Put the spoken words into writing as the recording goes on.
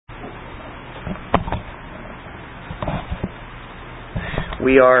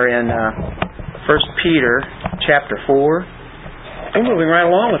We are in 1 Peter chapter 4. We're moving right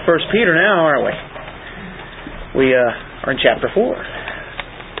along with 1 Peter now, aren't we? We are in chapter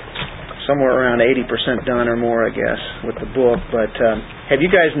 4. Somewhere around 80% done or more, I guess, with the book. But have you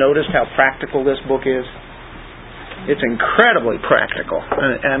guys noticed how practical this book is? It's incredibly practical.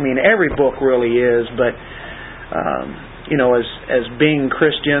 I mean, every book really is, but as being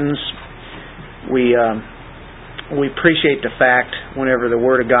Christians, we appreciate the fact whenever the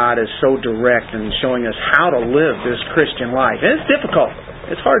Word of God is so direct and showing us how to live this Christian life. And it's difficult.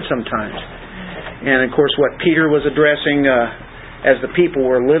 It's hard sometimes. And of course what Peter was addressing as the people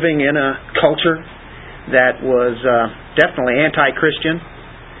were living in a culture that was definitely anti-Christian.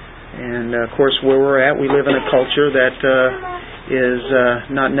 And of course where we're at, we live in a culture that is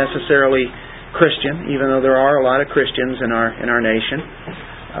not necessarily Christian, even though there are a lot of Christians in our nation.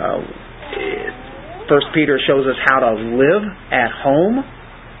 First Peter shows us how to live at home,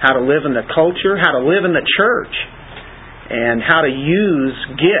 how to live in the culture, how to live in the church, and how to use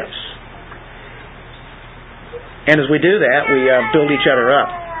gifts. And as we do that, we build each other up.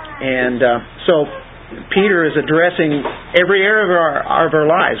 And so Peter is addressing every area of our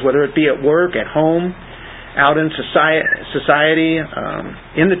lives, whether it be at work, at home, out in society,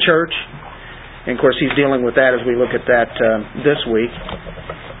 in the church. And of course he's dealing with that as we look at that this week.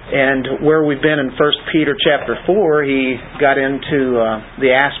 And where we've been in 1 Peter chapter 4, he got into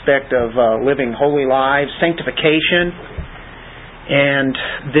the aspect of living holy lives, sanctification. And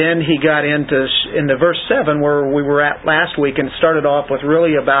then he got into verse 7 where we were at last week and started off with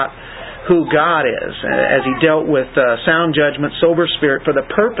really about who God is as he dealt with sound judgment, sober spirit for the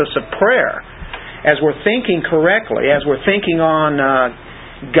purpose of prayer. As we're thinking correctly, as we're thinking on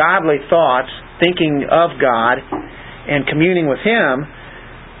godly thoughts, thinking of God and communing with Him,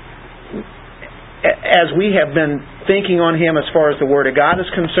 as we have been thinking on Him as far as the Word of God is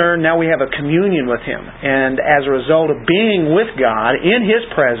concerned, now we have a communion with Him. And as a result of being with God in His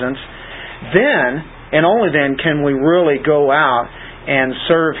presence, then, and only then, can we really go out and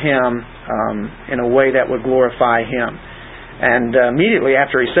serve Him in a way that would glorify Him. And immediately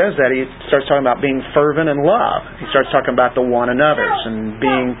after he says that, he starts talking about being fervent in love. He starts talking about the one another's and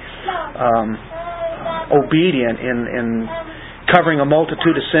being obedient in covering a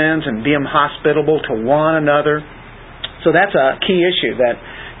multitude of sins and being hospitable to one another. So that's a key issue that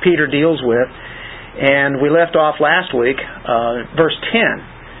Peter deals with. And we left off last week, verse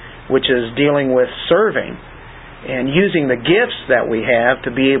 10, which is dealing with serving and using the gifts that we have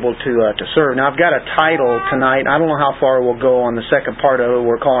to be able to serve. Now I've got a title tonight. I don't know how far we'll go on the second part of it.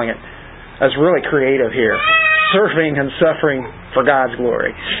 We're calling it, it's really creative here, Serving and Suffering for God's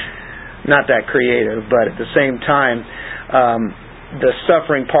Glory. Not that creative, but at the same time, the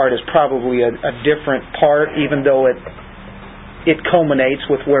suffering part is probably a different part, even though it culminates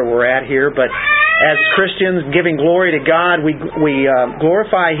with where we're at here. But as Christians, giving glory to God, we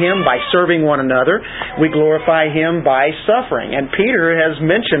glorify Him by serving one another. We glorify Him by suffering. And Peter has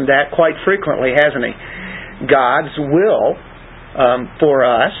mentioned that quite frequently, hasn't he? God's will for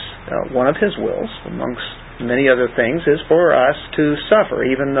us, one of His wills, amongst many other things, is for us to suffer,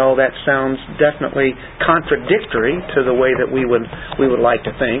 even though that sounds definitely contradictory to the way that we would like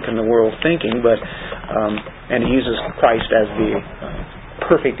to think and the world thinking, but and he uses Christ as the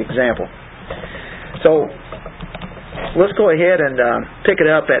perfect example. So let's go ahead and pick it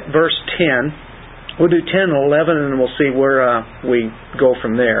up at verse 10. We'll do 10 and 11 and we'll see where we go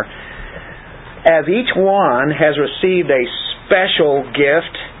from there. As each one has received a special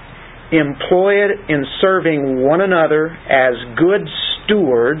gift, employ it in serving one another as good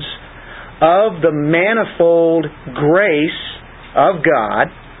stewards of the manifold grace of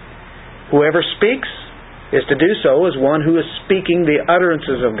God. Whoever speaks is to do so as one who is speaking the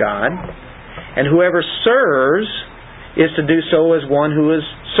utterances of God, and whoever serves is to do so as one who is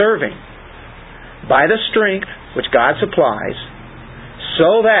serving, by the strength which God supplies,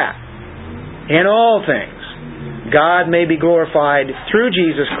 so that in all things God may be glorified through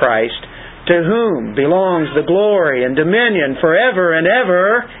Jesus Christ, to whom belongs the glory and dominion forever and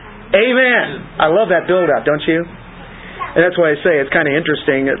ever. Amen. I love that build-up, don't you? And that's why I say it's kind of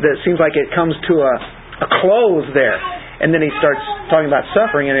interesting. It seems like it comes to a close there. And then he starts talking about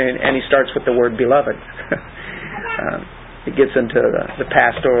suffering, and he starts with the word beloved. It gets into the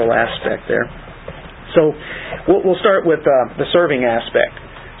pastoral aspect there. So we'll start with the serving aspect,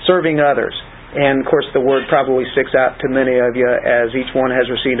 serving others. And, of course, the word probably sticks out to many of you as each one has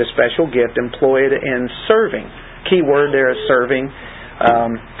received a special gift employed in serving. Key word there is serving.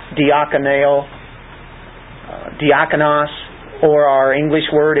 Diakoneo, diakonos, or our English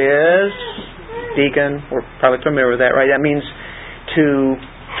word is deacon. We're probably familiar with that, right? That means to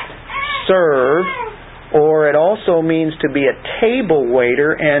serve, or it also means to be a table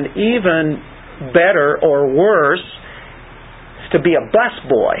waiter, and even better or worse, to be a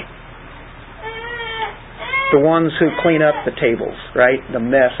busboy. The ones who clean up the tables, right? The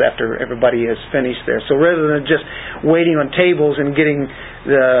mess after everybody has finished there. So rather than just waiting on tables and getting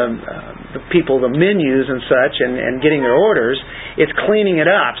the people the menus and such and getting their orders, it's cleaning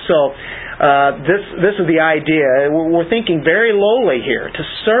it up. So this is the idea. We're thinking very lowly here. To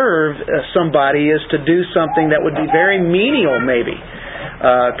serve somebody is to do something that would be very menial, maybe.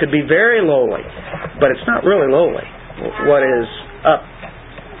 Could be very lowly, but it's not really lowly. What is up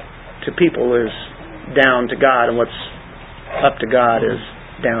to people is down to God, and what's up to God is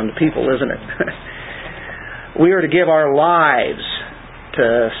down to people, isn't it? We are to give our lives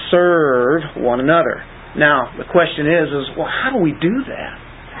to serve one another. Now, the question is, well, how do we do that?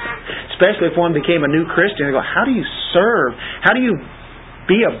 Especially if one became a new Christian, they go, how do you serve? How do you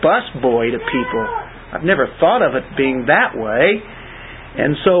be a busboy to people? I've never thought of it being that way.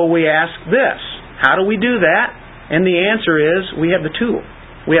 And so we ask this, how do we do that? And the answer is, we have the tool.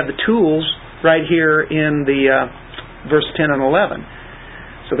 We have the tools right here in the verse 10 and 11.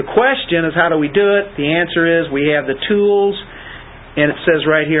 So the question is, how do we do it? The answer is, we have the tools, and it says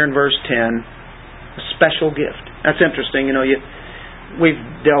right here in verse 10, a special gift. That's interesting. We've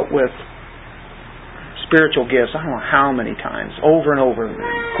dealt with spiritual gifts, I don't know how many times, over and over.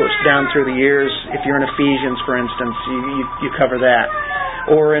 Of course, down through the years, if you're in Ephesians, for instance, you cover that.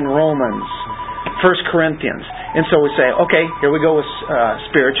 Or in Romans, 1 Corinthians. And so we say, okay, here we go with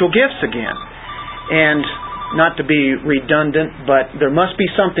spiritual gifts again. And not to be redundant, but there must be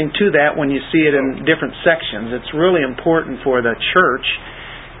something to that when you see it in different sections. It's really important for the church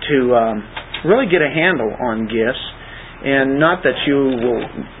to really get a handle on gifts. And not that you will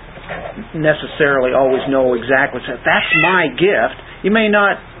necessarily always know exactly, say, that's my gift. You may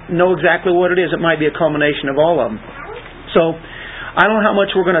not know exactly what it is. It might be a culmination of all of them. So, I don't know how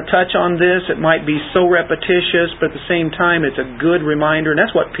much we're going to touch on this. It might be so repetitious, but at the same time, it's a good reminder. And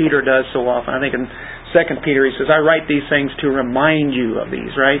that's what Peter does so often. I think in 2 Peter he says, I write these things to remind you of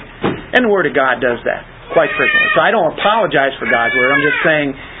these, right? And the Word of God does that quite frequently. So I don't apologize for God's Word. I'm just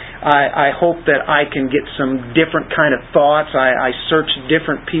saying I hope that I can get some different kind of thoughts. I search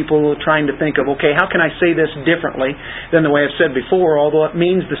different people trying to think of, okay, how can I say this differently than the way I've said before, although it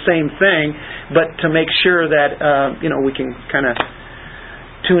means the same thing, but to make sure that we can kind of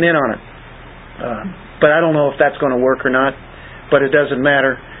tune in on it. But I don't know if that's going to work or not, but it doesn't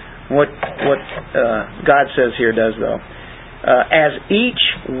matter. What God says here does, though. As each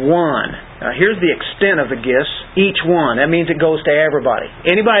one, now here's the extent of the gifts, each one, that means it goes to everybody.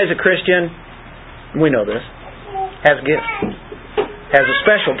 Anybody who's a Christian, we know this, has a gift, has a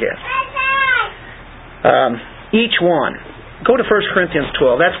special gift. Each one. Go to 1 Corinthians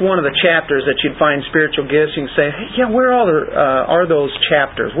 12. That's one of the chapters that you'd find spiritual gifts. You can say, hey, yeah, where are those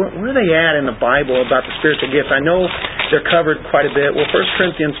chapters? Where are they at in the Bible about the spiritual gifts? I know they're covered quite a bit. Well, 1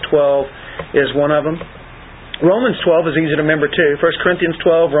 Corinthians 12 is one of them. Romans 12 is easy to remember too. 1 Corinthians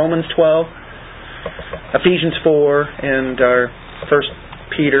 12, Romans 12, Ephesians 4, and our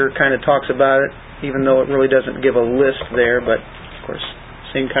 1 Peter kind of talks about it, even though it really doesn't give a list there, but of course,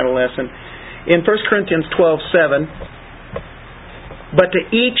 same kind of lesson. In 1 Corinthians 12:7, but to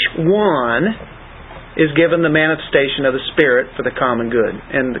each one is given the manifestation of the Spirit for the common good.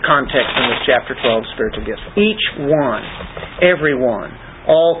 And the context in this chapter 12, spiritual gifts. Each one, everyone,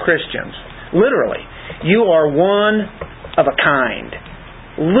 all Christians. Literally, you are one of a kind.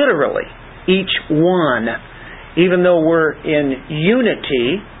 Literally, each one. Even though we're in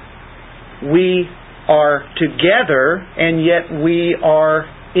unity, we are together, and yet we are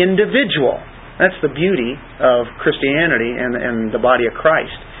individual. That's the beauty of Christianity and the body of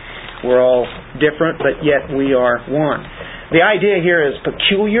Christ. We're all different, but yet we are one. The idea here is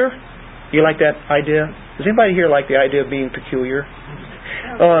peculiar. You like that idea? Does anybody here like the idea of being peculiar?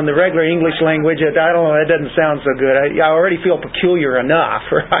 Oh, in the regular English language, I don't know, it doesn't sound so good. I already feel peculiar enough,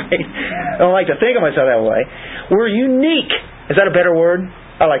 right? I don't like to think of myself that way. We're unique. Is that a better word?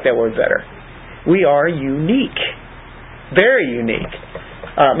 I like that word better. We are unique. Very unique.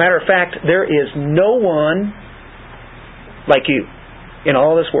 Matter of fact, there is no one like you in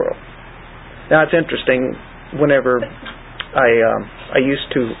all this world. Now, it's interesting. Whenever I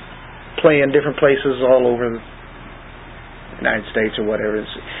used to play in different places all over the United States or whatever, it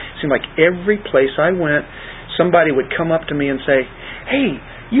seemed like every place I went, somebody would come up to me and say, "Hey,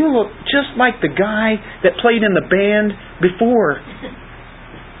 you look just like the guy that played in the band before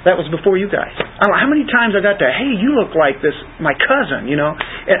That was before you guys. I don't know how many times I got to, hey, you look like this, my cousin, you know.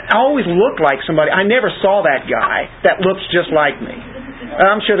 And I always looked like somebody. I never saw that guy that looks just like me.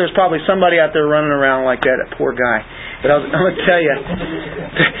 I'm sure there's probably somebody out there running around like that poor guy. But I'm going to tell you,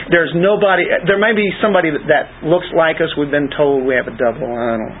 there's nobody, there may be somebody that looks like us. We've been told we have a double.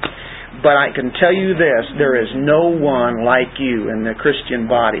 I don't know. But I can tell you this, there is no one like you in the Christian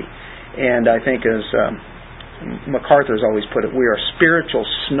body. And I think as MacArthur's always put it, we are spiritual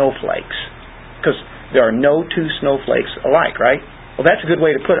snowflakes. Because there are no two snowflakes alike, right? Well, that's a good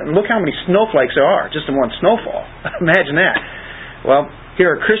way to put it. And look how many snowflakes there are just in one snowfall. Imagine that. Well,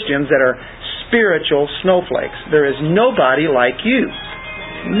 here are Christians that are spiritual snowflakes. There is nobody like you.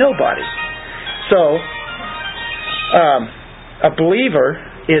 Nobody. So, a believer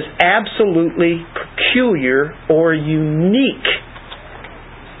is absolutely peculiar or unique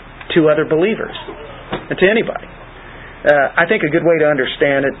to other believers and to anybody. I think a good way to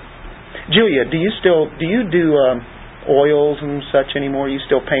understand it. Julia, do you do oils and such anymore? You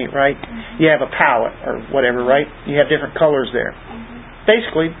still paint, right? You have a palette or whatever, right? You have different colors there.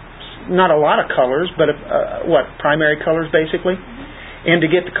 Basically, not a lot of colors, but primary colors basically. And to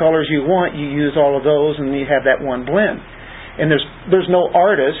get the colors you want, you use all of those, and you have that one blend. And there's no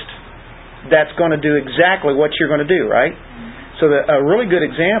artist that's going to do exactly what you're going to do, right? So a really good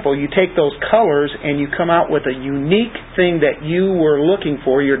example, you take those colors and you come out with a unique thing that you were looking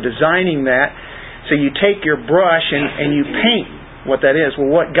for. You're designing that. So you take your brush and you paint what that is. Well,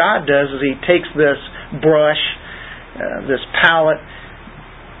 what God does is He takes this brush, this palette,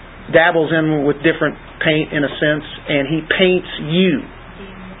 dabbles in with different paint in a sense, and He paints you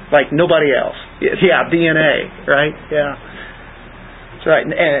like nobody else. Yeah, DNA, right? Yeah. That's right.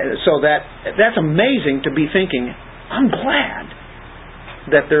 And so that's amazing to be thinking, I'm glad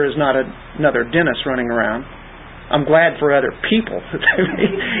that there is not another dentist running around. I'm glad for other people.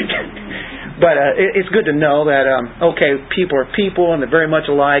 But it's good to know that, people are people and they're very much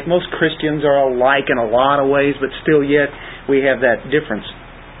alike. Most Christians are alike in a lot of ways, but still yet we have that difference.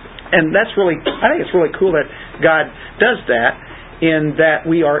 And I think it's really cool that God does that, in that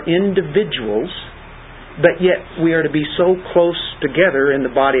we are individuals, but yet we are to be so close together in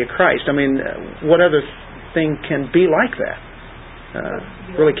the body of Christ. I mean, what other thing can be like that?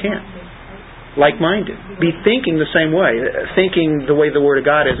 Really can't. Like-minded. Be thinking the same way. Thinking the way the Word of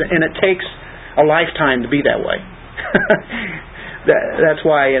God is. And it takes a lifetime to be that way. That's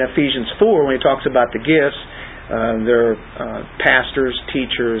why in Ephesians 4, when he talks about the gifts, there are pastors,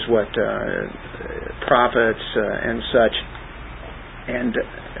 teachers, prophets, and such. And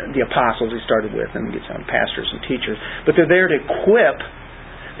the apostles he started with, and gets on pastors and teachers. But they're there to equip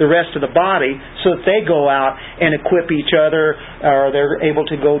the rest of the body so that they go out and equip each other, or they're able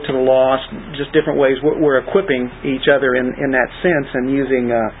to go to the lost, just different ways. We're equipping each other in that sense and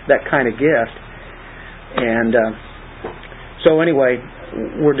using that kind of gift. And so anyway,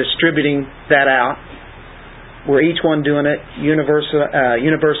 we're distributing that out. We're each one doing it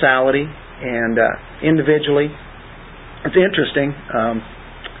universality and individually. It's interesting.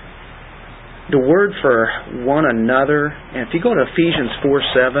 The word for one another, and if you go to Ephesians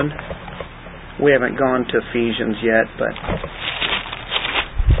 4:7, we haven't gone to Ephesians yet, but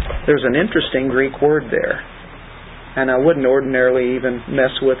there's an interesting Greek word there. And I wouldn't ordinarily even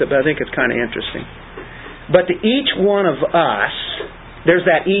mess with it, but I think it's kind of interesting. But to each one of us, there's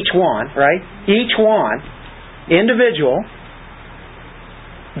that each one, right? Each one, individual,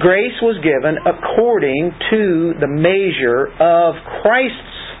 grace was given according to the measure of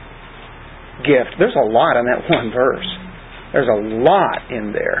Christ's gift. There's a lot in that one verse. There's a lot in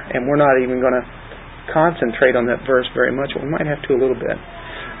there. And we're not even going to concentrate on that verse very much. We might have to a little bit.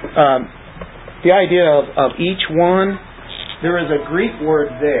 The idea of each one, there is a Greek word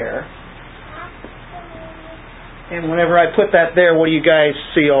there. And whenever I put that there, what do you guys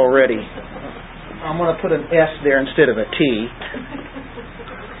see already? I'm going to put an S there instead of a T.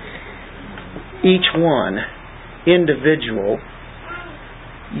 Each one, individual,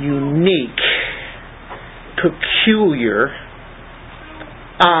 unique, peculiar,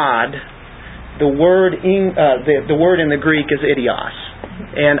 odd. The word in the Greek is idios,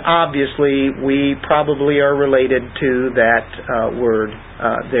 and obviously we probably are related to that word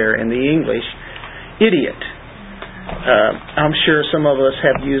there in the English, idiot. I'm sure some of us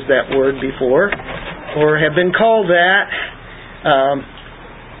have used that word before, or have been called that.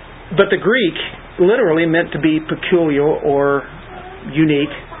 But the Greek literally meant to be peculiar or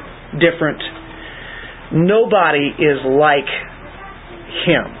unique, different. Nobody is like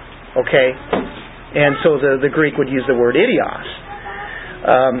him, okay? And so the Greek would use the word idios.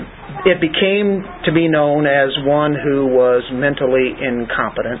 It became to be known as one who was mentally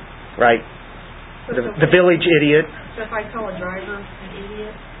incompetent, right? The village idiot. So if I call a driver an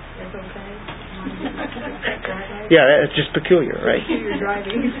idiot, that's okay? Yeah, it's just peculiar, right? Peculiar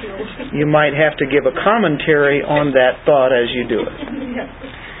driving skills. You might have to give a commentary on that thought as you do it.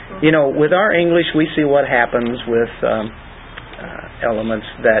 You know, with our English, we see what happens with elements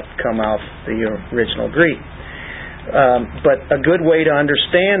that come off the original Greek. But a good way to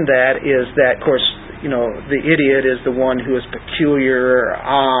understand that is that, of course, you know, the idiot is the one who is peculiar,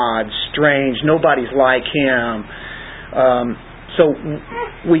 odd, strange. Nobody's like him. So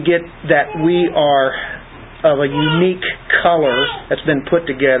we get that we are of a unique color that's been put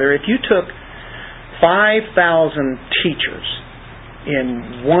together. If you took 5,000 teachers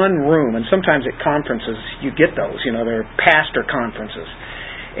in one room, and sometimes at conferences you get those, you know, they're pastor conferences,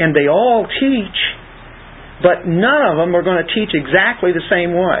 and they all teach, but none of them are going to teach exactly the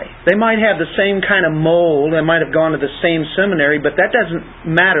same way. They might have the same kind of mold, they might have gone to the same seminary, but that doesn't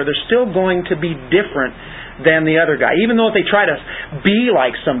matter. They're still going to be different than the other guy, even though if they try to be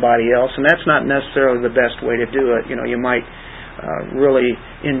like somebody else, and that's not necessarily the best way to do it. You know, you might really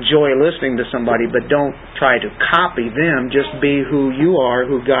enjoy listening to somebody, but don't try to copy them. Just be who you are,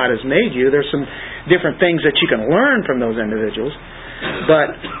 who God has made you. There's some different things that you can learn from those individuals.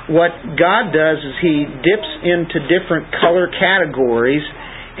 But what God does is He dips into different color categories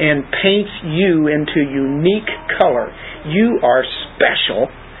and paints you into unique color. You are special.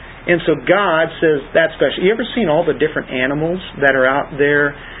 And so God says that's special. You ever seen all the different animals that are out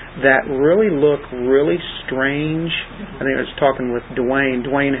there that really look really strange? I think I was talking with Dwayne.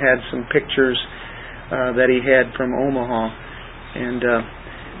 Dwayne had some pictures that he had from Omaha. And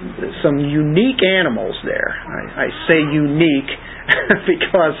some unique animals there. I say unique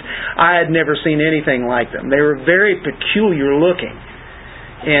because I had never seen anything like them. They were very peculiar looking.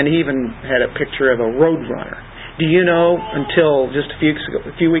 And he even had a picture of a roadrunner. Do you know, until just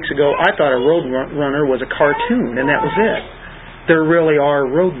a few weeks ago, I thought a roadrunner was a cartoon, and that was it. There really are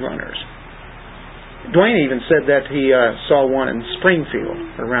roadrunners. Dwayne even said that he saw one in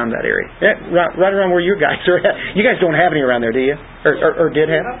Springfield, around that area. Right around where you guys are at. You guys don't have any around there, do you? Or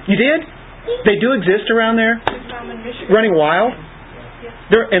did have? You did? They do exist around there? Running wild?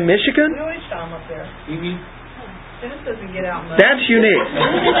 They're in Michigan? We always saw them up there. Dennis doesn't get out much. That's unique.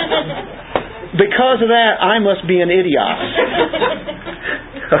 Because of that, I must be an idiot.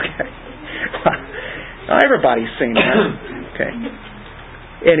 Okay. Well, everybody's seen that. Okay.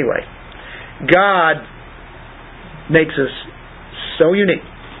 Anyway, God makes us so unique.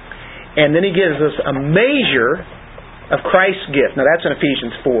 And then He gives us a measure of Christ's gift. Now that's in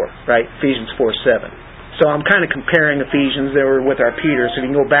Ephesians 4, right? Ephesians 4:7. So I'm kind of comparing Ephesians there with our Peter. So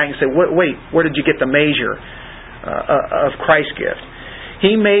you can go back and say, wait, where did you get the measure of Christ's gift?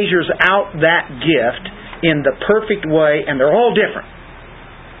 He measures out that gift in the perfect way, and they're all different.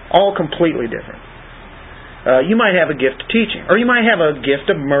 All completely different. You might have a gift of teaching, or you might have a gift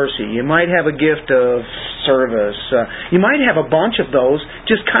of mercy. You might have a gift of service. You might have a bunch of those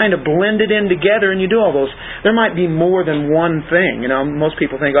just kind of blended in together, and you do all those. There might be more than one thing. You know, most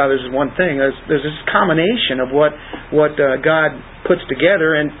people think, there's just one thing. There's this combination of what God puts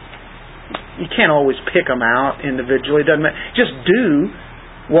together, and you can't always pick them out individually. It doesn't matter. Just do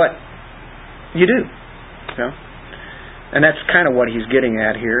what you do. You know? And that's kind of what He's getting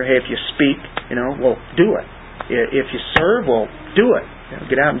at here. Hey, if you speak, well, do it. If you serve, well, do it.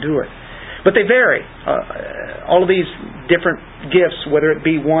 Get out and do it. But they vary. All of these different gifts, whether it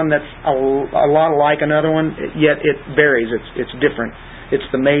be one that's a lot like another one, yet it varies. It's different. It's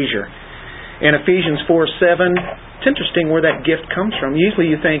the measure. In Ephesians 4:7, it's interesting where that gift comes from. Usually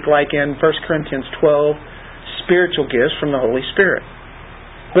you think like in 1 Corinthians 12, spiritual gifts from the Holy Spirit.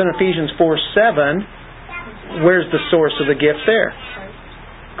 But in Ephesians 4:7, where's the source of the gift there?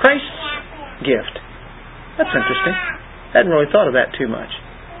 Christ's gift. That's interesting. I hadn't really thought of that too much.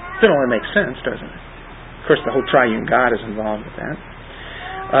 It only makes sense, doesn't it? Of course, the whole triune God is involved with that.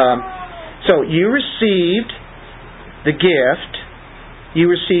 So you received the gift. You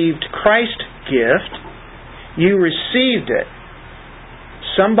received Christ's gift. You received it.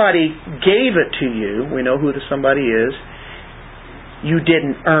 Somebody gave it to you. We know who the somebody is. You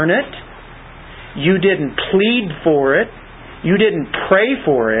didn't earn it. You didn't plead for it. You didn't pray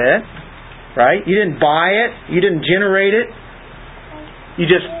for it. Right? You didn't buy it. You didn't generate it. You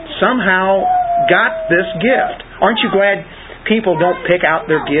just somehow got this gift. Aren't you glad people don't pick out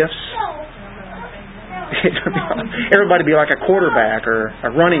their gifts? Everybody be like a quarterback or a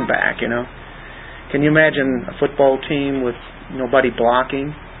running back, Can you imagine a football team with nobody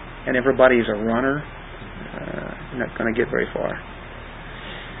blocking and everybody's a runner? You're not going to get very far.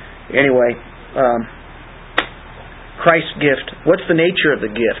 Anyway, Christ's gift. What's the nature of the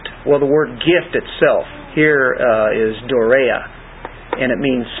gift? Well, the word gift itself here is dorea, and it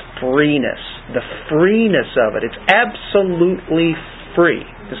means freeness. The freeness of it. It's absolutely free,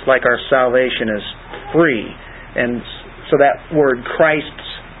 just like our salvation is free. And so that word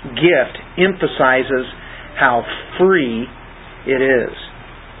Christ's gift emphasizes how free it is.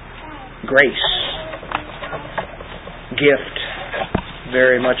 Grace. Gift.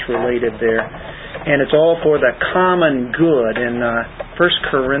 Very much related there. And it's all for the common good. In 1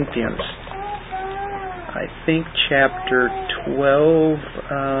 Corinthians, I think chapter 12,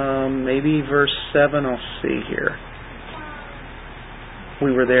 maybe verse 7, I'll see here.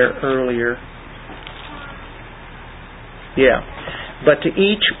 We were there earlier. Yeah. But to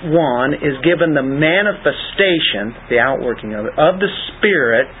each one is given the manifestation, the outworking of it, of the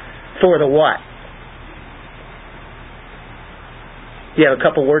Spirit for the what? You have a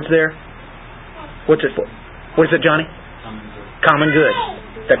couple words there? What's it for? What is it, Johnny? Common good.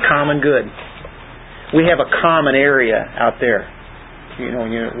 The common good. We have a common area out there. You know,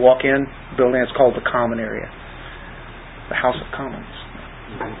 when you walk in, the building, it's called the common area. The House of Commons.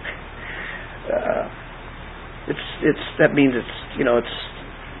 That means it's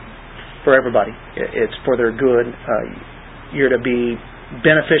for everybody. It's for their good. You're to be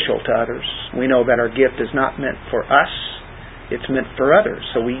beneficial to others. We know that our gift is not meant for us. It's meant for others.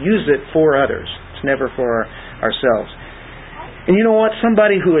 So we use it for others. It's never for ourselves. And you know what?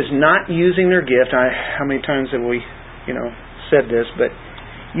 Somebody who is not using their gift, how many times have we, said this, but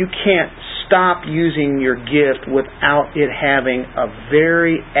you can't stop using your gift without it having a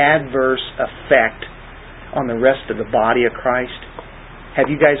very adverse effect on the rest of the body of Christ. Have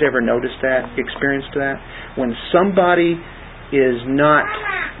you guys ever noticed that, experienced that? When somebody is not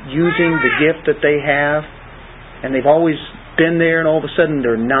using the gift that they have, and they've always been there, and all of a sudden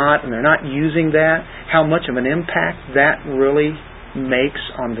they're not, and they're not using that, how much of an impact that really makes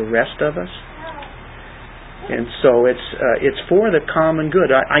on the rest of us. And so it's for the common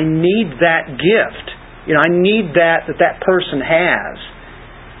good. I need that gift. I need that person has.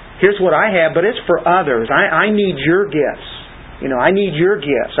 Here's what I have, but it's for others. I need your gifts. I need your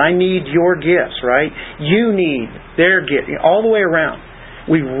gifts. I need your gifts, right? You need their gifts. All the way around.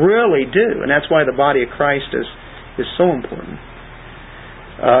 We really do. And that's why the body of Christ is so important.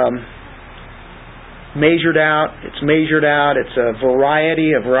 Measured out. It's measured out. It's a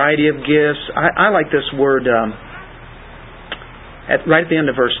variety of gifts. I like this word right at the end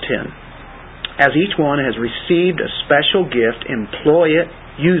of verse 10. As each one has received a special gift, employ it,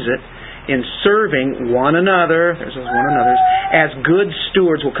 use it, in serving one another, there's those one another's, as good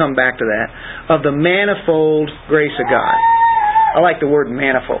stewards, we'll come back to that, of the manifold grace of God. I like the word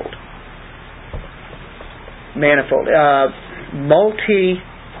manifold. Manifold.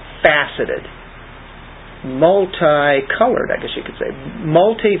 Multifaceted. Multicolored, I guess you could say.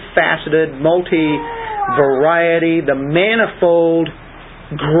 Multifaceted, multi-variety, the manifold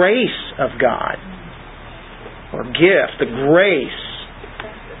grace of God. Or gift, the grace.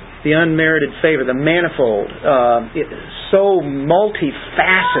 The unmerited favor, the manifold. It's so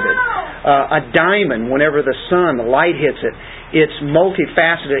multifaceted. A diamond, whenever the light hits it, it's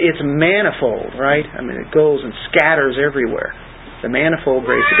multifaceted. It's manifold, right? I mean, it goes and scatters everywhere. The manifold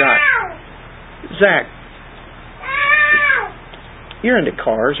grace of God. Zach, you're into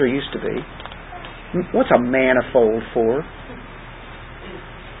cars, or used to be. What's a manifold for?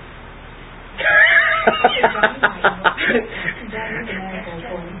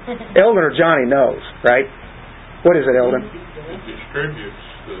 Eldon or Johnny knows, right? What is it, Eldon? It distributes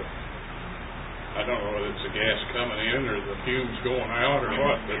I don't know whether it's the gas coming in or the fumes going out or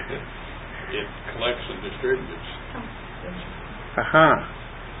what, but it collects and distributes.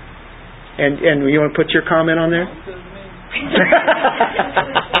 And you want to put your comment on there?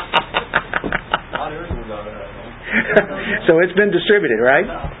 So it's been distributed, right?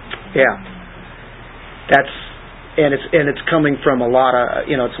 Yeah. It's coming from a lot of,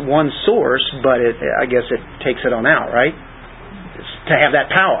 it's one source, but I guess it takes it on out, right? It's to have that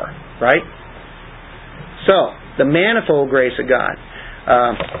power, right? So, the manifold grace of God.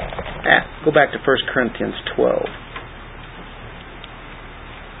 Go back to 1 Corinthians 12.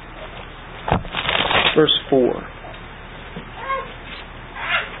 Verse 4.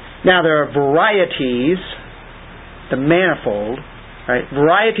 Now there are varieties, the manifold, right?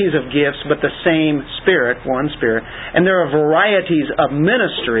 Varieties of gifts, but the same Spirit, one Spirit. And there are varieties of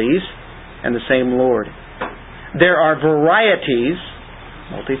ministries, and the same Lord. There are varieties,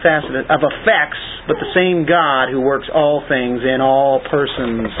 multifaceted, of effects, but the same God who works all things in all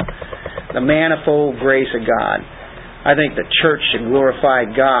persons. The manifold grace of God. I think the church should glorify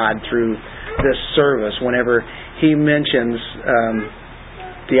God through this service whenever he mentions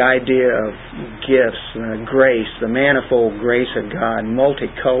the idea of gifts, grace, the manifold grace of God,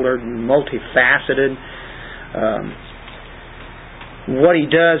 multicolored, multifaceted. What he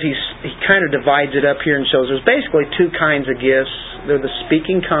does, he kind of divides it up here and shows there's basically two kinds of gifts. They're the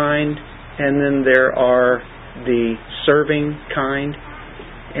speaking kind, and then there are the serving kind.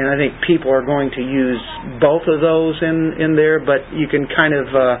 And I think people are going to use both of those in there, but you can kind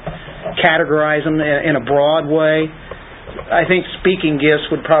of categorize them in a broad way. I think speaking gifts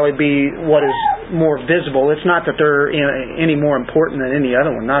would probably be what is more visible. It's not that they're any more important than any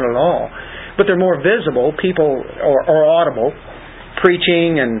other one, not at all. But they're more visible. People are audible.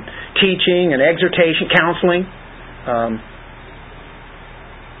 Preaching and teaching and exhortation, counseling.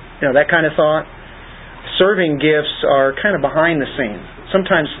 That kind of thought. Serving gifts are kind of behind the scenes.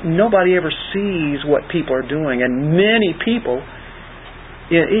 Sometimes nobody ever sees what people are doing, and many people,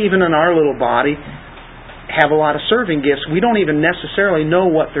 even in our little body, have a lot of serving gifts. We don't even necessarily know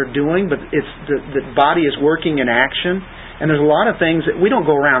what they're doing, but it's the body is working in action, and there's a lot of things that we don't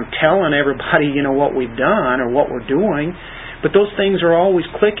go around telling everybody, what we've done or what we're doing, but those things are always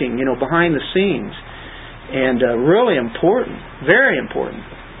clicking, behind the scenes, and really important, very important.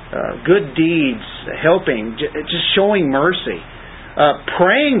 Good deeds, helping, just showing mercy.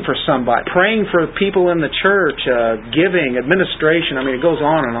 Praying for somebody, praying for people in the church, giving, administration. It goes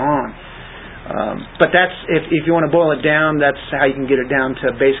on and on. But that's, if you want to boil it down, that's how you can get it down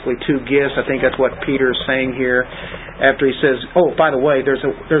to basically two gifts. I think that's what Peter is saying here after he says, oh, by the way, there's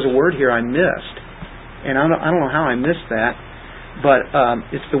a word here I missed. And I don't know how I missed that, but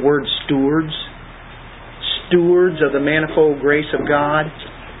it's the word stewards. Stewards of the manifold grace of God.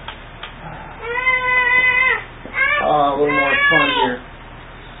 A little more fun here.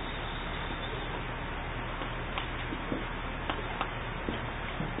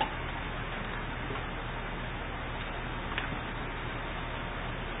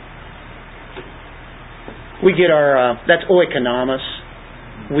 We get our, that's oikonomos.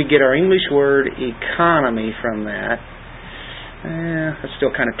 We get our English word economy from that. That's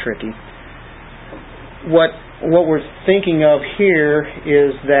still kind of tricky. What we're thinking of here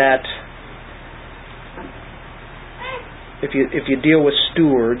is that if you deal with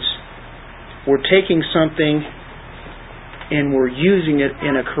stewards, we're taking something and we're using it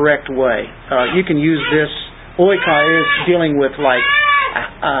in a correct way. You can use this. Oikos is dealing with like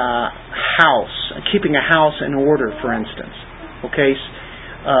a house, keeping a house in order, for instance. Okay,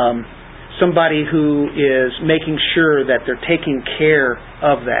 somebody who is making sure that they're taking care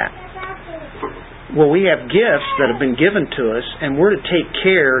of that. Well, we have gifts that have been given to us, and we're to take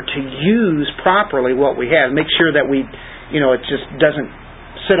care to use properly what we have. Make sure that we, it just doesn't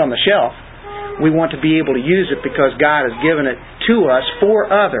sit on the shelf. We want to be able to use it because God has given it to us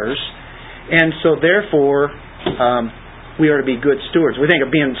for others, and so therefore we are to be good stewards. We think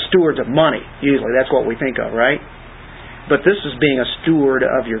of being stewards of money. Usually, that's what we think of, right? But this is being a steward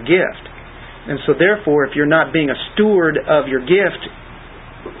of your gift, and so therefore, if you're not being a steward of your gift,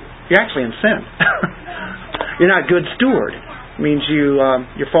 you're actually in sin. You're not a good steward. It means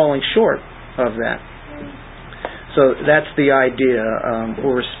you're falling short of that. So that's the idea.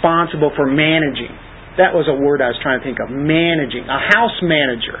 We're responsible for managing. That was a word I was trying to think of. Managing. A house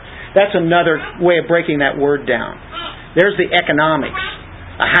manager. That's another way of breaking that word down. There's the economics.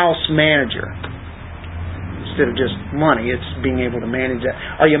 A house manager. Instead of just money, it's being able to manage that.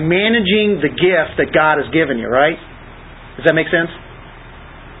 Are you managing the gift that God has given you, right? Does that make sense?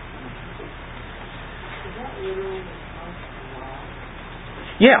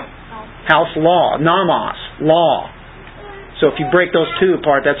 Yeah. House law. Nomos. Law. So if you break those two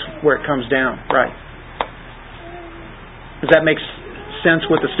apart, that's where it comes down. Right. Does that make sense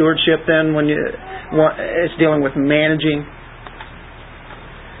with the stewardship then when it's dealing with managing?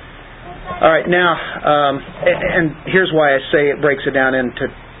 All right. Now, and here's why I say it breaks it down into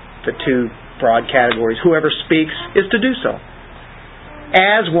the two broad categories. Whoever speaks is to do so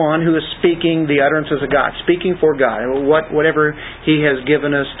as one who is speaking the utterances of God, speaking for God. Whatever He has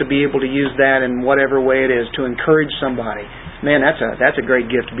given us to be able to use that in whatever way it is to encourage somebody. Man, that's a great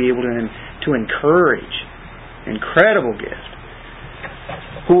gift to be able to encourage. Incredible gift.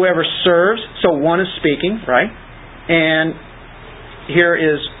 Whoever serves, so one is speaking, right? And here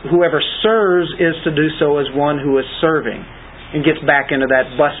is whoever serves is to do so as one who is serving, and gets back into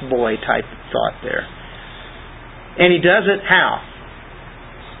that busboy type thought there. And he does it how?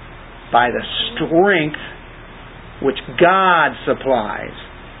 By the strength which God supplies.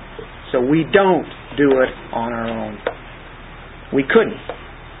 So we don't do it on our own. We couldn't.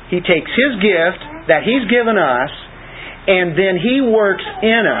 He takes His gift that He's given us and then He works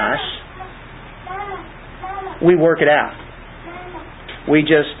in us, we work it out. We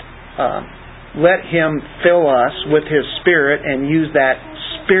just let Him fill us with His Spirit and use that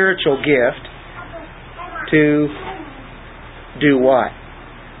spiritual gift to do what?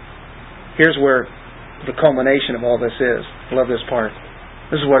 Here's where the culmination of all this is. I love this part.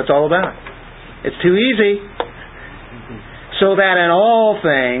 This is what it's all about. It's too easy. So that in all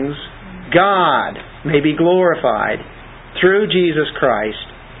things God may be glorified through Jesus Christ,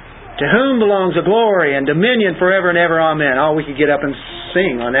 to whom belongs the glory and dominion forever and ever. Amen. Oh, we could get up and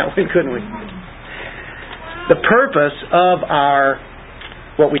sing on that one, couldn't we? The purpose of our,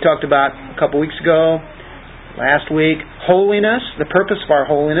 what we talked about a couple weeks ago, last week, holiness, the purpose of our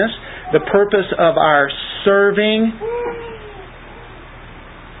holiness, the purpose of our serving,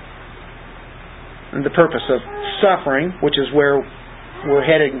 and the purpose of suffering, which is where we're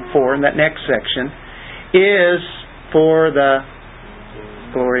heading for in that next section, is for the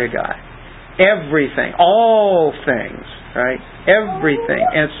glory of God. Everything, all things, right? Everything.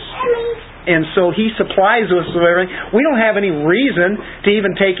 And so He supplies us with everything. We don't have any reason to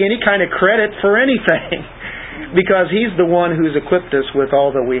even take any kind of credit for anything because He's the one who's equipped us with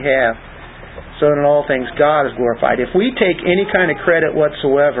all that we have. So in all things, God is glorified. If we take any kind of credit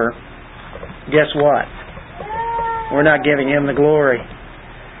whatsoever, guess what? We're not giving Him the glory.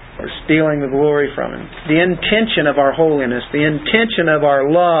 We're stealing the glory from Him. The intention of our holiness, the intention of our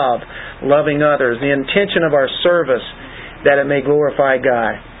love, loving others, the intention of our service, that it may glorify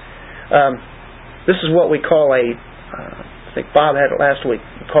God. This is what we call I think Bob had it last week,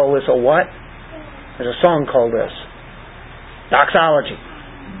 we call this a what? There's a song called this. Doxology.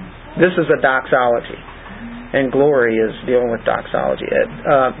 This is a doxology. And glory is dealing with doxology.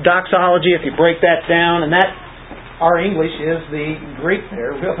 Doxology, if you break that down, and that, our English is the Greek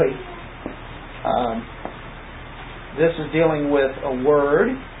there, really. This is dealing with a word,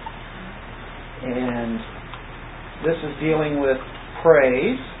 and this is dealing with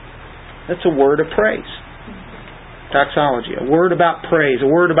praise. That's a word of praise. Doxology. A word about praise, a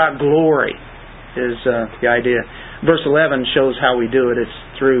word about glory is the idea. Verse 11 shows how we do it. It's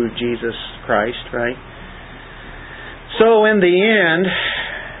through Jesus Christ, right? So in the end,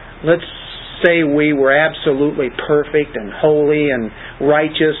 let's say we were absolutely perfect and holy and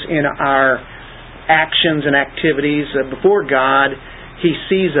righteous in our actions and activities. Before God, He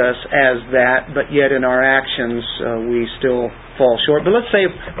sees us as that, but yet in our actions we still fall short. But let's say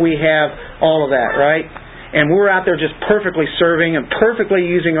we have all of that, right? And we're out there just perfectly serving and perfectly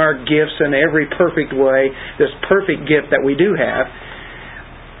using our gifts in every perfect way, this perfect gift that we do have.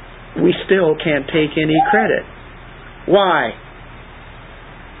 We still can't take any credit. Why?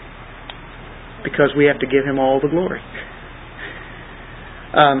 Because we have to give Him all the glory.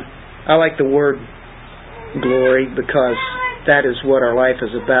 I like the word glory because that is what our life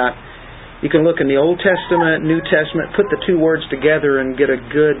is about. You can look in the Old Testament, New Testament, put the two words together and get a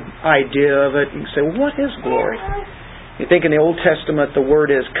good idea of it. You can say, well, what is glory? You think in the Old Testament the word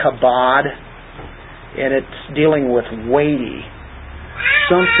is kabod, and it's dealing with weighty,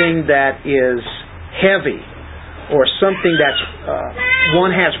 something that is heavy, or something that's, one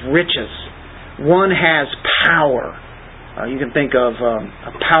has riches, one has power. You can think of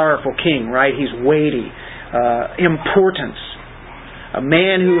a powerful king, right? He's weighty. Importance. A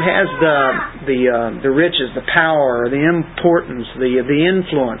man who has the riches, the power, the importance, the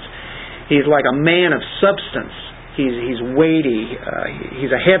influence. He's like a man of substance. He's weighty.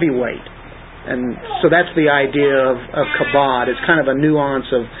 He's a heavyweight. And so that's the idea of kabod. It's kind of a nuance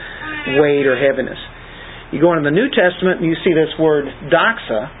of weight or heaviness. You go into the New Testament and you see this word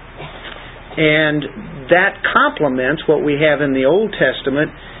doxa, and that complements what we have in the Old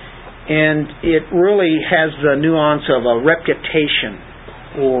Testament, and it really has the nuance of a reputation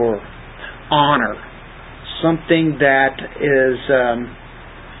or honor, something that is,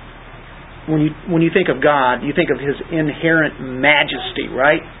 when you think of God, you think of His inherent majesty,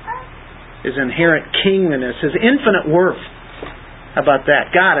 right? His inherent kingliness, His infinite worth. How about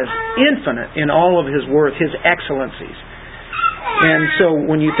that? God is infinite in all of His worth, His excellencies. And so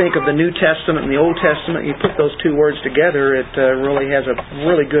when you think of the New Testament and the Old Testament, you put those two words together, it really has a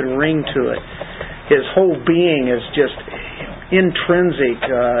really good ring to it. His whole being is just intrinsic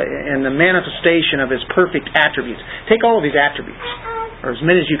in the manifestation of His perfect attributes. Take all of His attributes, or as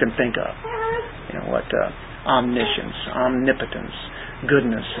many as you can think of. You know what? Omniscience, omnipotence,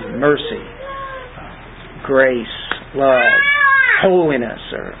 goodness, and mercy, grace, love, holiness,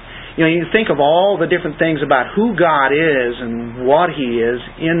 or you think of all the different things about who God is and what He is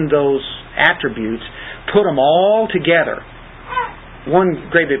in those attributes, put them all together, one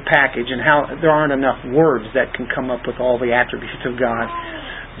great big package, and how there aren't enough words that can come up with all the attributes of God.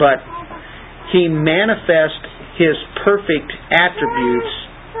 But He manifests His perfect attributes,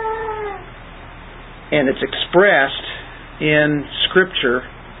 and it's expressed in Scripture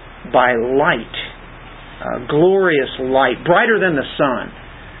by light, glorious light, brighter than the sun.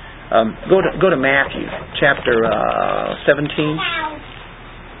 Go to Matthew chapter 17.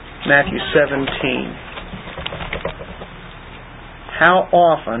 Matthew 17. How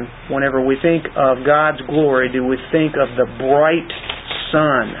often, whenever we think of God's glory, do we think of the bright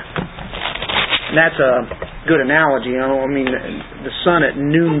sun? And that's a good analogy. I mean, the sun at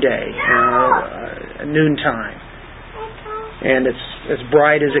noonday, noontime, and it's as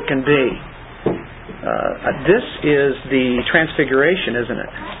bright as it can be. This is the transfiguration, isn't it?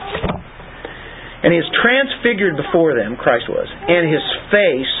 And He is transfigured before them, Christ was, and His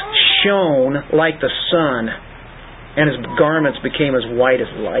face shone like the sun, and His garments became as white as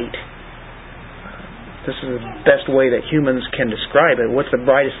light. This is the best way that humans can describe it. What's the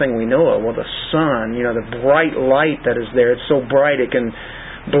brightest thing we know of? Well, the sun, the bright light that is there. It's so bright it can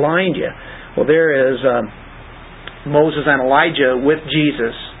blind you. Well, there is Moses and Elijah with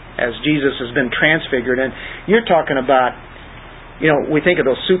Jesus as Jesus has been transfigured. And you're talking about, we think of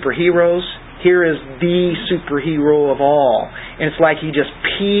those superheroes. Here is the superhero of all. And it's like He just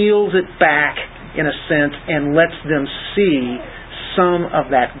peels it back, in a sense, and lets them see some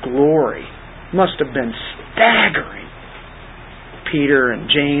of that glory. Must have been staggering. Peter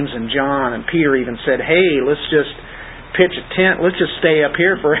and James and John, and Peter even said, hey, let's just pitch a tent. Let's just stay up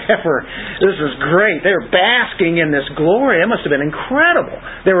here forever. This is great. They're basking in this glory. It must have been incredible.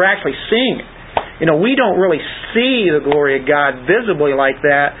 They were actually seeing it. We don't really see the glory of God visibly like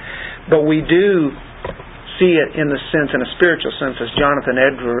that, but we do see it in the sense, in a spiritual sense, as Jonathan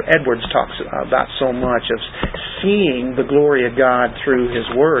Edwards talks about so much, of seeing the glory of God through His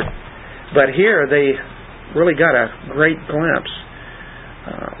Word. But here they really got a great glimpse,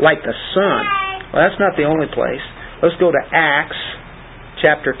 like the sun. Well, that's not the only place. Let's go to Acts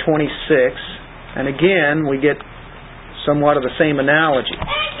chapter 26, and again we get somewhat of the same analogy.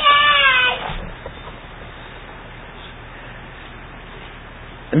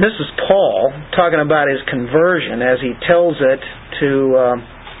 And this is Paul talking about his conversion as he tells it to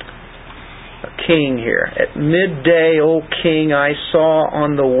a king here. At midday, O king, I saw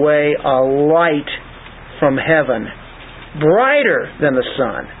on the way a light from heaven, brighter than the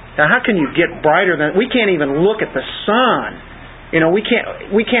sun. Now, how can you get brighter than... We can't even look at the sun.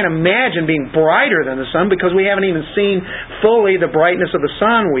 We can't imagine being brighter than the sun because we haven't even seen fully the brightness of the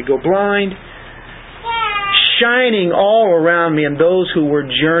sun. We go blind. Shining all around me and those who were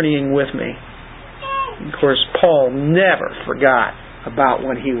journeying with me. Of course, Paul never forgot about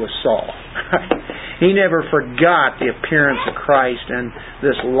when he was Saul. He never forgot the appearance of Christ and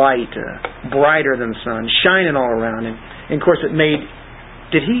this light, brighter than the sun, shining all around him. And of course, it made...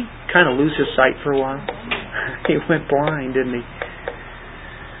 Did he kind of lose his sight for a while? He went blind, didn't he?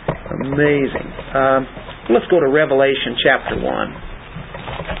 Amazing. Let's go to Revelation chapter 1.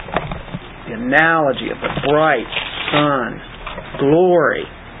 The analogy of the bright sun, glory,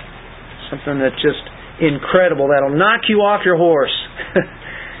 something that's just incredible, that'll knock you off your horse.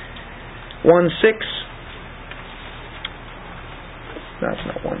 1:6. That's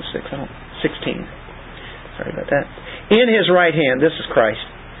not 1:6. 16. Sorry about that. In His right hand, this is Christ.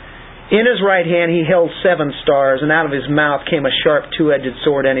 In His right hand He held 7 stars, and out of His mouth came a sharp 2-edged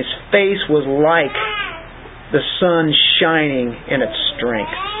sword, and His face was like the sun shining in its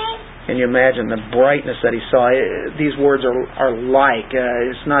strength. Can you imagine the brightness that he saw? These words are like.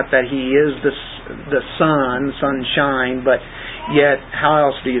 It's not that he is the sunshine, but yet how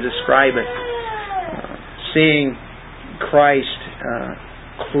else do you describe it? Seeing Christ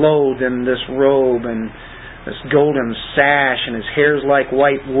clothed in this robe and this golden sash, and His hair's like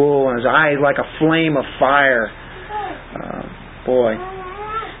white wool, and His eyes like a flame of fire. Boy,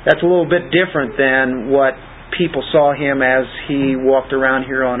 that's a little bit different than what people saw Him as He walked around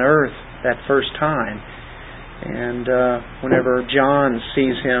here on earth that first time. And whenever John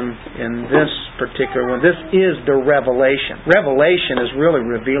sees Him in this particular one, this is the revelation. Revelation is really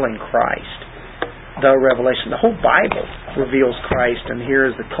revealing Christ. The revelation. The whole Bible reveals Christ, and here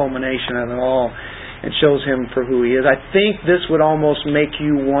is the culmination of it all. It shows Him for who He is. I think this would almost make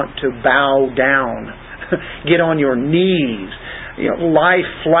you want to bow down, get on your knees, lie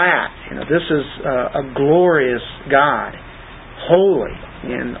flat. This is a glorious God, holy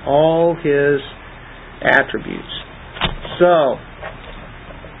in all His attributes. So,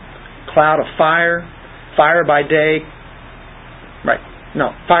 cloud of fire, fire by day,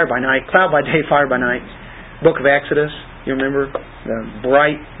 fire by night, cloud by day, fire by night. Book of Exodus, You remember the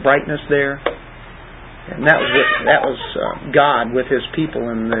brightness there? And that was God with His people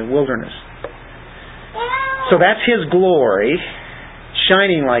in the wilderness. So that's His glory,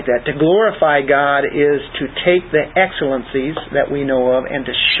 shining like that. To glorify God is to take the excellencies that we know of and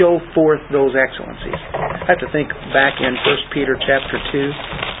to show forth those excellencies. I have to think back in 1 Peter chapter 2.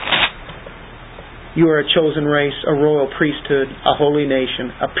 You are a chosen race, a royal priesthood, a holy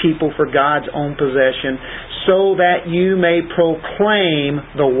nation, a people for God's own possession, so that you may proclaim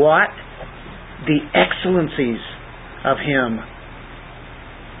the what? The excellencies of Him.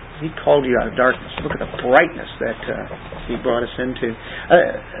 He called you out of darkness. Look at the brightness that He brought us into.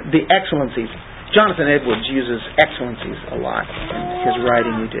 The excellencies. Jonathan Edwards uses excellencies a lot in his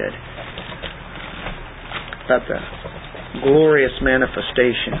writing he did. About the glorious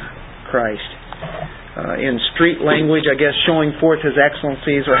manifestation of Christ. In street language, I guess, showing forth His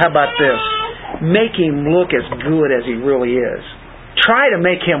excellencies. Or how about this? Make Him look as good as He really is. Try to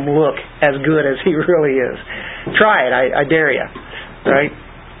make Him look as good as He really is. Try it, I dare you. Right?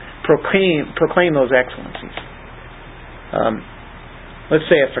 Proclaim those excellencies. Let's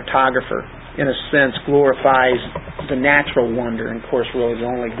say a photographer, in a sense, glorifies the natural wonder. And of course, really, the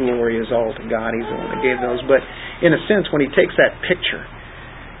only glory is all to God. He's the one that gave those. But in a sense, when he takes that picture,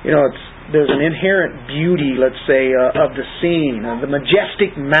 there's an inherent beauty, let's say, of the scene, of the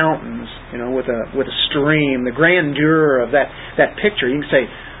majestic mountains, with a stream, the grandeur of that picture. You can say,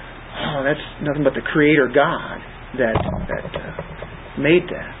 oh, that's nothing but the Creator God that made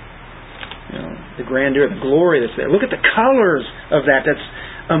that. The grandeur, the glory that's there. Look at the colors of that. That's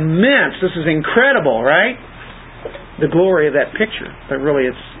immense. This is incredible, right? The glory of that picture. But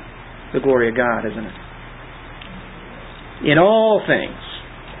really, it's the glory of God, isn't it? In all things,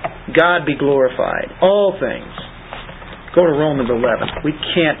 God be glorified. All things. Go to Romans 11. We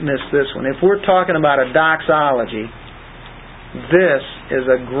can't miss this one. If we're talking about a doxology, this is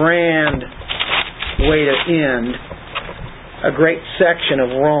a grand way to end a great section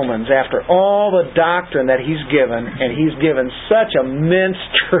of Romans after all the doctrine that he's given, and he's given such immense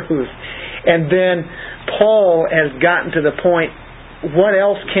truth. And then Paul has gotten to the point, what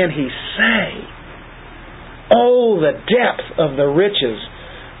else can he say? Oh, the depth of the riches,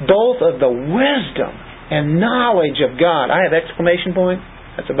 both of the wisdom and knowledge of God. I have exclamation point.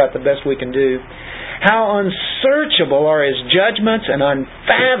 That's about the best we can do. How unsearchable are His judgments and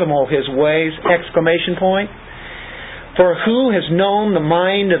unfathomable His ways! Exclamation point. For who has known the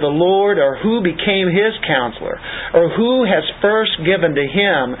mind of the Lord, or who became His counselor, or who has first given to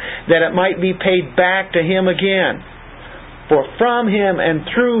Him, that it might be paid back to Him again? For from Him and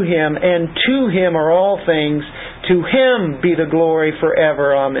through Him and to Him are all things. To Him be the glory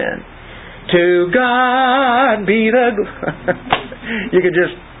forever. Amen. To God be the You could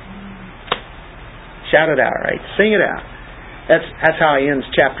just shout it out, right? Sing it out. That's how he ends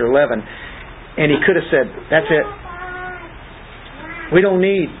chapter 11. And he could have said, that's it. We don't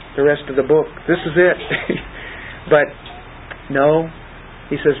need the rest of the book. This is it. But no,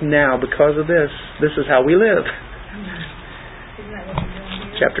 he says, now because of this is how we live.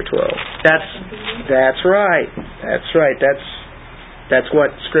 Chapter 12. That's right. That's right. That's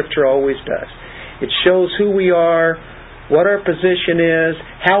what Scripture always does. It shows who we are, what our position is,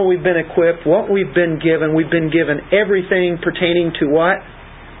 how we've been equipped, what we've been given. We've been given everything pertaining to what?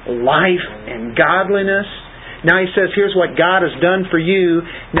 Life and godliness. Now he says, here's what God has done for you.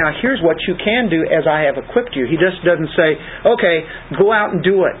 Now here's what you can do as I have equipped you. He just doesn't say, okay, go out and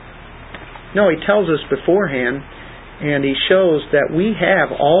do it. No, he tells us beforehand, and he shows that we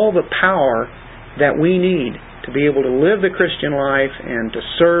have all the power that we need to be able to live the Christian life and to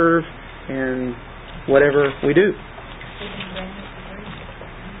serve in whatever we do.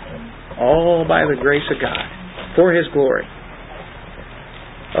 All by the grace of God, for His glory.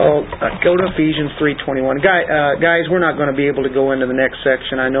 Go to Ephesians 3:21. Guys, we're not going to be able to go into the next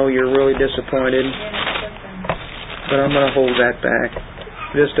section. I know you're really disappointed, but I'm going to hold that back.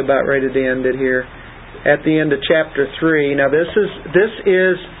 Just about ready to end it here. At the end of chapter 3. Now this is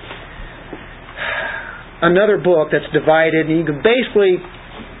another book that's divided, and you can basically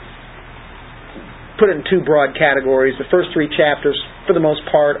put it in two broad categories. The first 3 chapters, for the most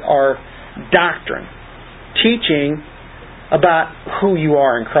part, are doctrine, teaching about who you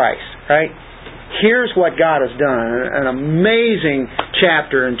are in Christ, right? Here's what God has done. An amazing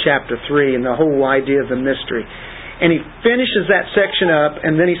chapter in chapter 3 and the whole idea of the mystery. And he finishes that section up,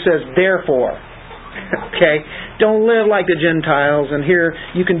 and then he says, therefore, okay, don't live like the Gentiles, and here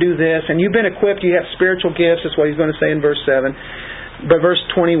you can do this, and you've been equipped, you have spiritual gifts. That's what he's going to say in verse 7. But verse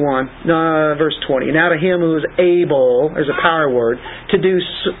 20. Now to Him who is able, there's a power word, to do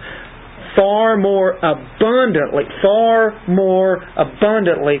far more abundantly.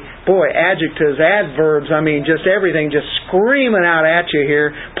 Boy, adjectives, adverbs, just everything just screaming out at you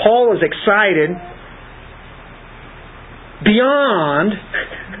here. Paul is excited. Beyond,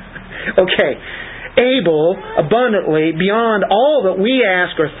 able, abundantly, beyond all that we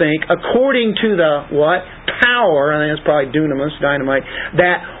ask or think, according to the what? Power, I think it's probably dunamis, dynamite,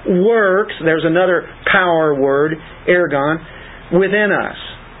 that works, there's another power word, ergon, within us.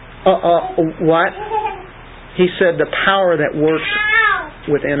 What? He said the power that works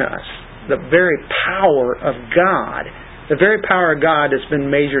within us. The very power of God. The very power of God that's been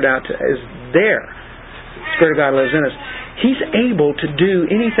measured out is there. The Spirit of God lives in us. He's able to do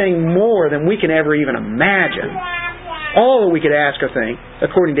anything more than we can ever even imagine. All that we could ask or think,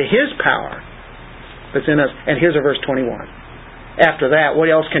 according to His power that's in us. And here's verse 21. After that, what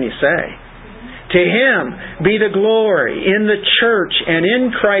else can you say? To Him be the glory in the church and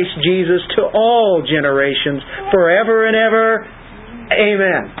in Christ Jesus to all generations, forever and ever.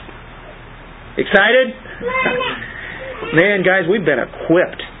 Amen. Excited? Man, guys, we've been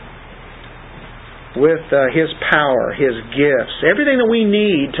equipped with His power, His gifts, everything that we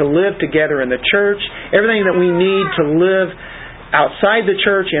need to live together in the church, everything that we need to live outside the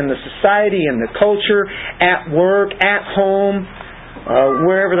church, in the society, in the culture, at work, at home,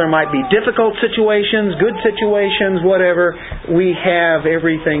 wherever there might be difficult situations, good situations, whatever, we have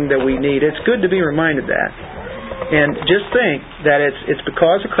everything that we need. It's good to be reminded that. And just think that it's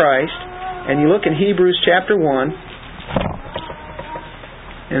because of Christ. And you look in Hebrews chapter 1,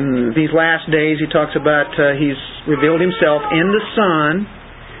 in these last days, he talks about He's revealed Himself in the Son,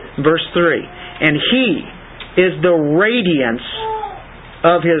 verse 3. And He is the radiance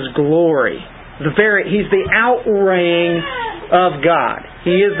of His glory. He's the outraying of God.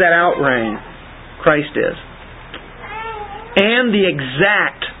 He is that outraying. Christ is. And the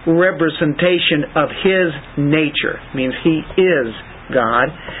exact representation of His nature. It means He is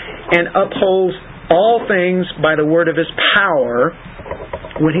God. And upholds all things by the word of His power.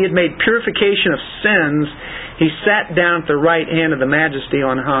 When He had made purification of sins, He sat down at the right hand of the Majesty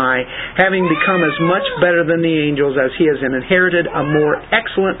on high, having become as much better than the angels as He has inherited a more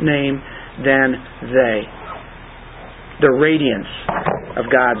excellent name than they. The radiance of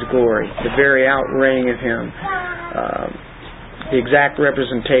God's glory, the very outraying of Him, the exact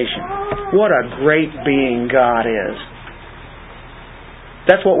representation. What a great being God is.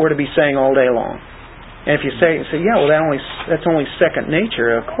 That's what we're to be saying all day long. And if you say, yeah, well, that's only second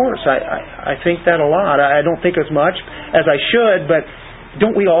nature. Of course, I think that a lot. I don't think as much as I should, but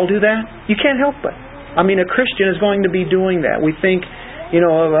don't we all do that? You can't help it. A Christian is going to be doing that. We think,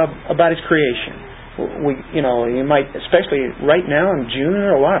 about His creation. You might, especially right now in June,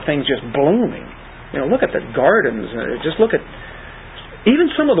 there are a lot of things just blooming. Look at the gardens. Just look at, even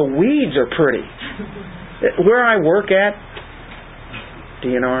some of the weeds are pretty. Where I work at,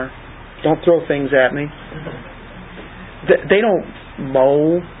 DNR. Don't throw things at me. They don't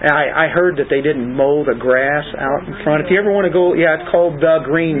mow. I heard that they didn't mow the grass out in front. If you ever want to go, it's called the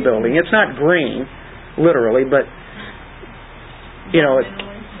Green Building. It's not green, literally, but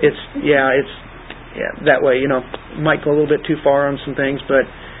it's that way. Might go a little bit too far on some things, but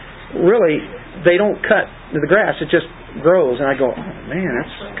really they don't cut the grass. It just grows, and I go, oh man,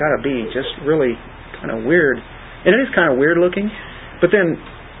 that's got to be just really kind of weird. And it is kind of weird looking, but then.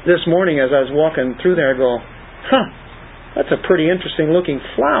 This morning as I was walking through there, I go, that's a pretty interesting looking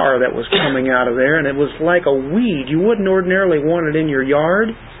flower that was coming out of there, and it was like a weed. You wouldn't ordinarily want it in your yard,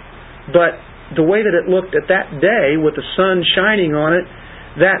 but the way that it looked at that day with the sun shining on it,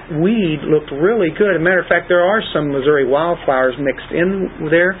 that weed looked really good. As a matter of fact, there are some Missouri wildflowers mixed in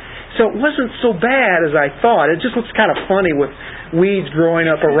there, so it wasn't so bad as I thought. It just looks kind of funny with weeds growing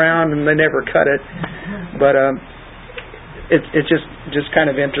up around and they never cut it, but It's just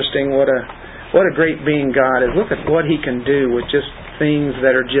kind of interesting what a great being God is. Look at what He can do with just things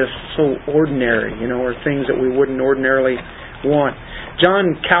that are just so ordinary, or things that we wouldn't ordinarily want.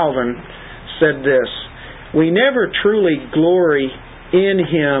 John Calvin said this, "We never truly glory in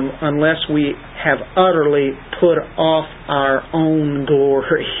Him unless we have utterly put off our own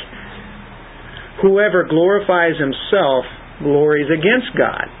glory. Whoever glorifies himself glories against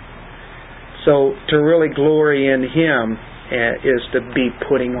God." So to really glory in Him is to be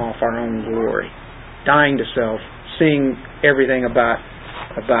putting off our own glory, dying to self, seeing everything about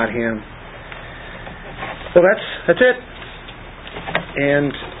Him. Well, that's it.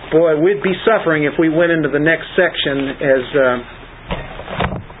 And boy, we'd be suffering if we went into the next section as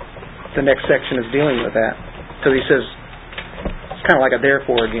the next section is dealing with that, because he says it's kind of like a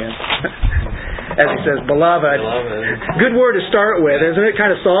therefore again. as he says, beloved. Good word to start with, isn't it? Kind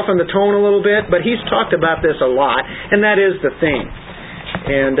of soften the tone a little bit, but he's talked about this a lot, and that is the theme.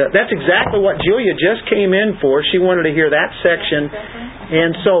 And that's exactly what Julia just came in for. She wanted to hear that section.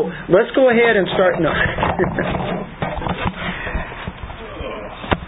 And so let's go ahead and start. No.